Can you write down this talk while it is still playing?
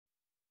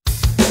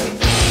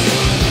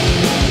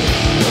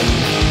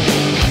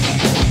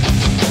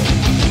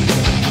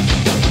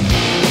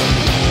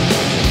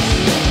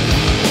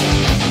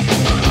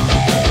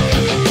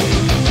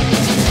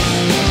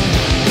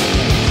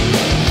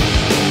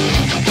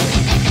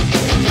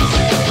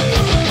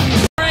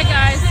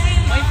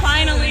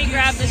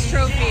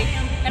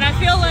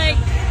feel like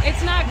it's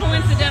not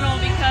coincidental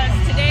because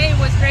today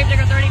was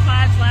Gravedigger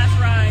 35's last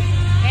ride.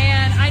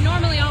 And I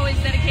normally always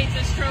dedicate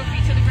this trophy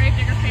to the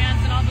Gravedigger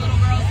fans and all the little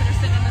girls that are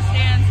sitting in the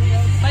stands.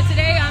 But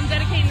today I'm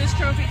dedicating this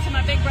trophy to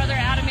my big brother,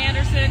 Adam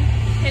Anderson,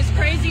 his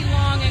crazy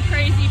long and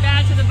crazy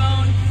bad to the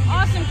bone,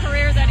 awesome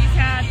career that he's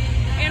had.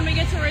 And we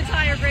get to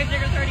retire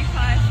Gravedigger 35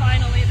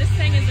 finally. This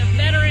thing is a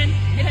veteran.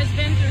 It has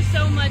been through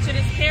so much. It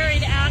has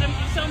carried Adam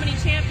through so many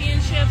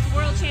championships,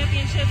 world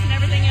championships and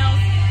everything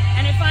else.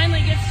 And it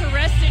finally gets to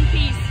rest in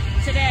peace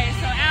today.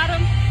 So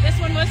Adam, this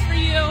one was for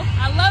you.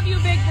 I love you,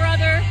 big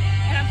brother.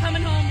 And I'm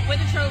coming home with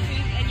a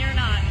trophy, and you're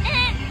not.